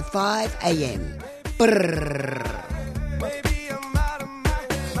 855 AM. Brrr.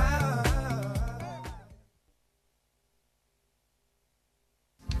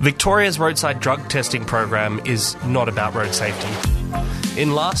 Victoria's roadside drug testing program is not about road safety.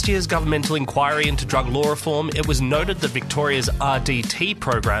 In last year's governmental inquiry into drug law reform, it was noted that Victoria's RDT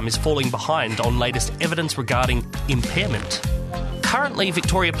program is falling behind on latest evidence regarding impairment. Currently,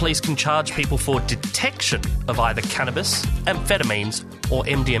 Victoria Police can charge people for detection of either cannabis, amphetamines or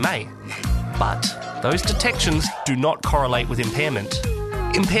MDMA. But those detections do not correlate with impairment.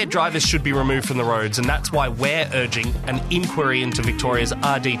 Impaired drivers should be removed from the roads, and that's why we're urging an inquiry into Victoria's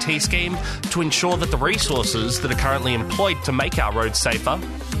RDT scheme to ensure that the resources that are currently employed to make our roads safer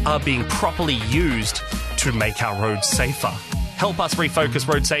are being properly used to make our roads safer. Help us refocus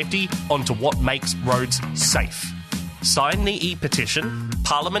road safety onto what makes roads safe. Sign the e-petition,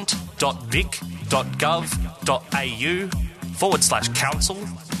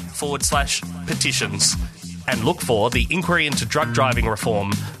 parliament.vic.gov.au/council/petitions. And look for the Inquiry into Drug Driving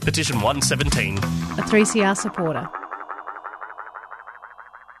Reform, Petition 117. A 3CR supporter.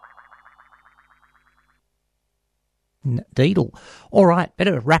 Deedle. All right,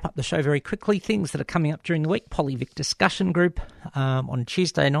 better wrap up the show very quickly. Things that are coming up during the week. Polyvic discussion group on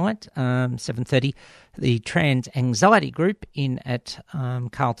Tuesday night, 7:30. The Trans Anxiety group in at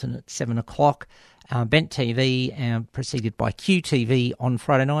Carlton at 7 o'clock. Bent TV, preceded by QTV on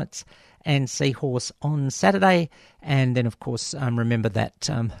Friday nights. and Seahorse on Saturday. And then, of course, remember that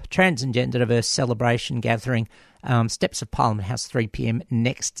Trans and Gender Diverse celebration gathering, Steps of Parliament House, 3 p.m.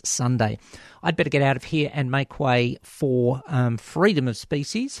 next Sunday. I'd better get out of here and make way for Freedom of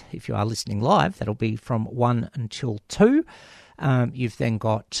Species. If you are listening live, that'll be from 1 until 2. You've then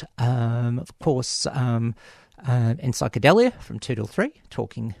got, of course, Encyclopedia from 2 till 3,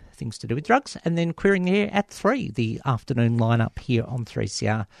 talking things to do with drugs, and then Queering the Air at 3, the afternoon lineup here on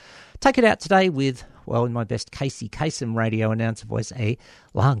 3CR. Take it out today with, well, in my best Casey Kasem radio announcer voice, a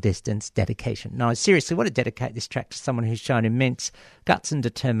long-distance dedication. No, I seriously want to dedicate this track to someone who's shown immense guts and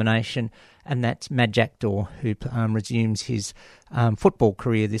determination, and that's Mad Jack Daw, who resumes his football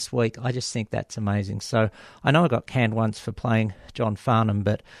career this week. I just think that's amazing. So I know I got canned once for playing John Farnham,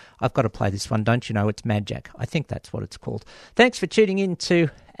 but I've got to play this one. Don't you know it's Mad Jack? I think that's what it's called. Thanks for tuning in to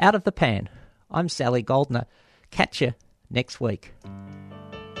Out of the Pan. I'm Sally Goldner. Catch you next week.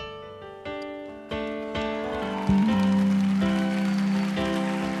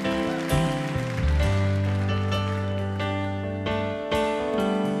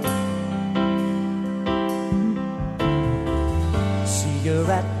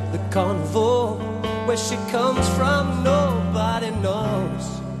 At the carnival, where she comes from nobody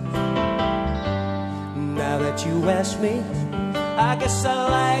knows. Now that you ask me, I guess I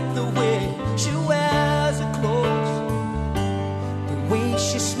like the way she wears her clothes, the way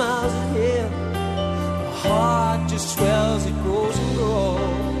she smiles at him. Her heart just swells, it grows and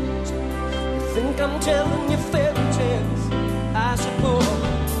grows. You think I'm telling you fairy tales, I suppose.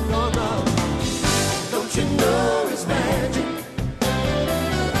 No, no, don't you know it's magic?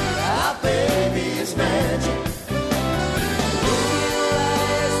 Baby, it's magic. Your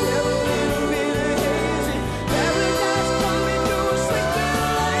eyes never been really hazy. Paradise coming to a sweet girl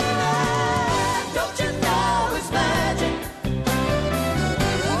like that. Don't you know it's magic?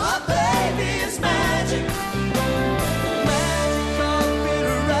 Oh, baby, it's magic. Magic can't be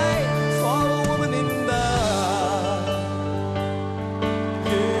right for a woman in love.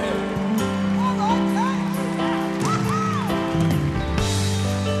 Yeah.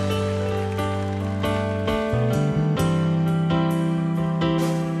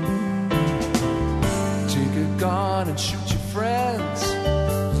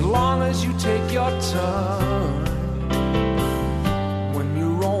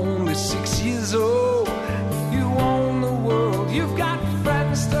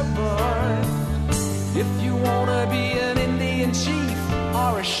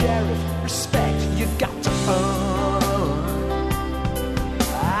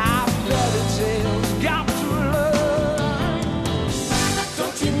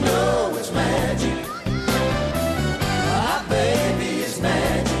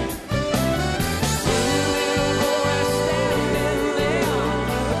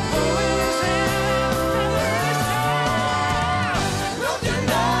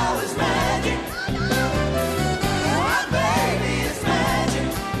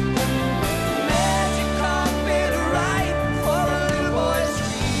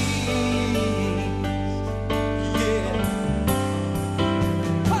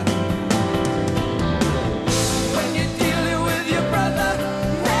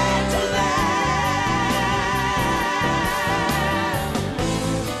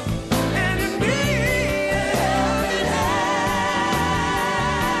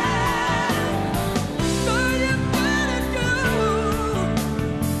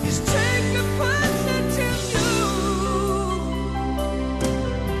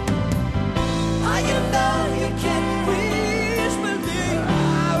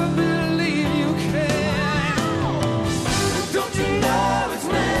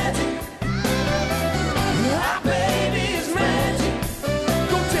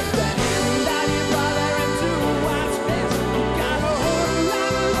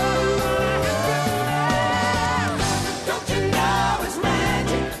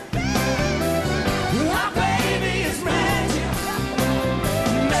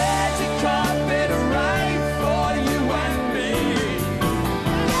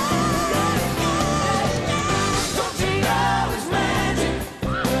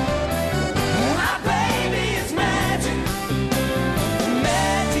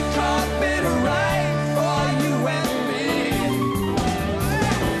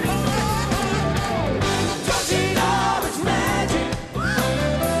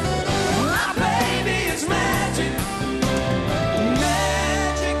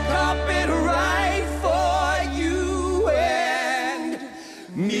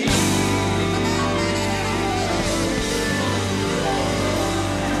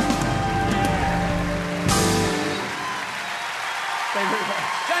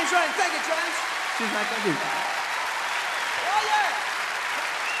 James Rain, thank you, James. Cheers, mate. Thank you.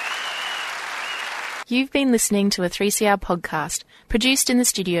 You've been listening to a 3CR podcast produced in the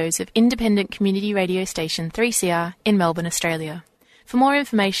studios of independent community radio station 3CR in Melbourne, Australia. For more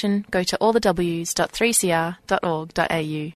information, go to allthews.3cr.org.au.